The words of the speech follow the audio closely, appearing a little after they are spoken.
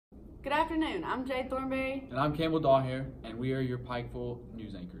Good afternoon, I'm Jade Thornberry. And I'm Campbell Daugher, and we are your Pikeville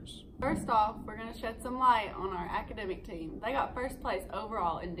news anchors. First off, we're going to shed some light on our academic team. They got first place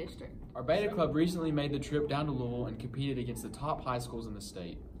overall in district. Our Beta Club recently made the trip down to Louisville and competed against the top high schools in the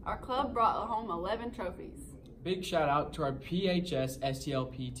state. Our club brought home 11 trophies. Big shout out to our PHS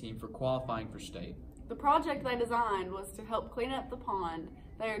STLP team for qualifying for state. The project they designed was to help clean up the pond.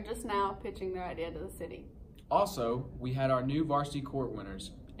 They are just now pitching their idea to the city. Also, we had our new varsity court winners,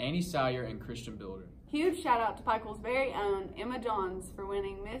 Annie Sawyer and Christian Builder. Huge shout out to Pikeville's very own Emma Johns for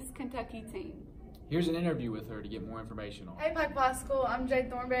winning Miss Kentucky Teen. Here's an interview with her to get more information on. Hey Pikeville High School, I'm Jade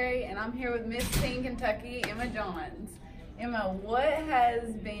Thornberry and I'm here with Miss Teen Kentucky, Emma Johns. Emma, what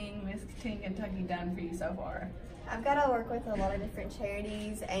has being Miss Teen Kentucky done for you so far? I've got to work with a lot of different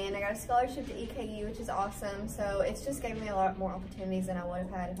charities, and I got a scholarship to EKB, which is awesome. So it's just gave me a lot more opportunities than I would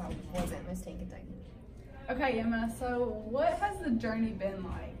have had if I wasn't Miss Teen Kentucky. Okay, Emma, so what has the journey been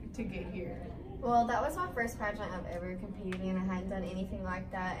like to get here? Well, that was my first pageant I've ever competed in. I hadn't done anything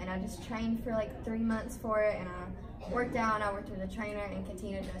like that, and I just trained for like 3 months for it, and I worked out, and I worked with a trainer and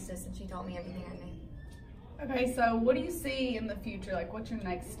Katina Justice, and she taught me everything I knew. Okay, so what do you see in the future? Like, what's your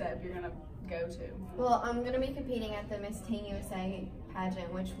next step you're gonna go to? Well, I'm gonna be competing at the Miss Teen USA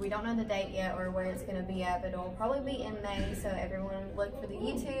pageant, which we don't know the date yet or where it's gonna be at, but it'll probably be in May. So everyone look for the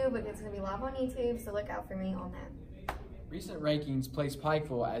YouTube. It's gonna be live on YouTube, so look out for me on that. Recent rankings placed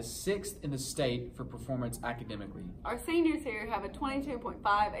Pikeville as 6th in the state for performance academically. Our seniors here have a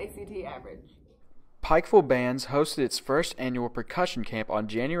 22.5 ACT average. Pikeville Bands hosted its first annual percussion camp on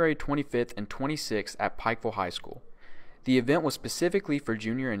January 25th and 26th at Pikeville High School. The event was specifically for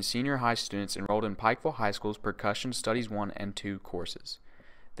junior and senior high students enrolled in Pikeville High School's Percussion Studies 1 and 2 courses.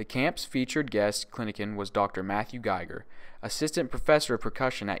 The camp's featured guest clinicant was Dr. Matthew Geiger, assistant professor of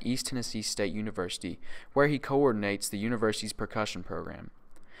percussion at East Tennessee State University, where he coordinates the university's percussion program.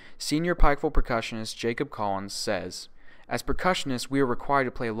 Senior Pikeville percussionist Jacob Collins says, "As percussionists, we are required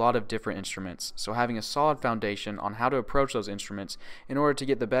to play a lot of different instruments, so having a solid foundation on how to approach those instruments in order to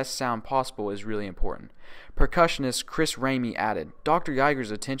get the best sound possible is really important." Percussionist Chris Ramey added, "Dr.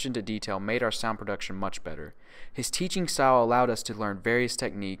 Geiger's attention to detail made our sound production much better. His teaching style allowed us to learn various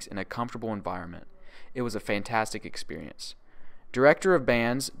techniques in a comfortable environment. It was a fantastic experience." Director of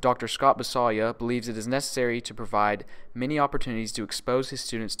Bands, Dr. Scott Basalia, believes it is necessary to provide many opportunities to expose his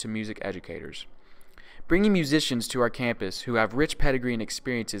students to music educators. Bringing musicians to our campus who have rich pedigree and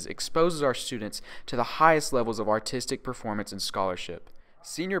experiences exposes our students to the highest levels of artistic performance and scholarship.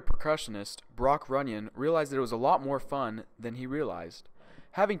 Senior percussionist Brock Runyon realized that it was a lot more fun than he realized.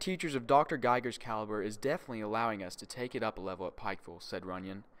 "Having teachers of Dr. Geiger's caliber is definitely allowing us to take it up a level at Pikeville," said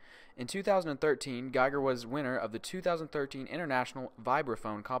Runyon. In 2013, Geiger was winner of the 2013 International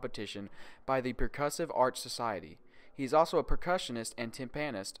Vibraphone Competition by the Percussive Arts Society. He is also a percussionist and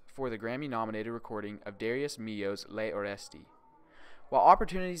timpanist for the Grammy-nominated recording of Darius Milhaud's Le Oresti. While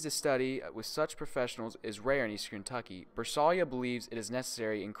opportunities to study with such professionals is rare in Eastern Kentucky, Bersalia believes it is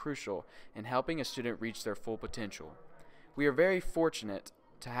necessary and crucial in helping a student reach their full potential. "We are very fortunate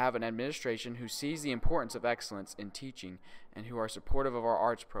to have an administration who sees the importance of excellence in teaching and who are supportive of our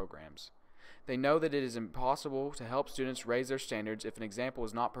arts programs. They know that it is impossible to help students raise their standards if an example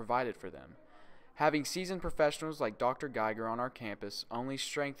is not provided for them. Having seasoned professionals like Dr. Geiger on our campus only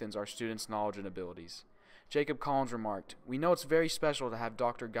strengthens our students' knowledge and abilities." Jacob Collins remarked, "We know it's very special to have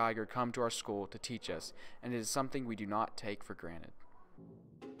Dr. Geiger come to our school to teach us, and it is something we do not take for granted."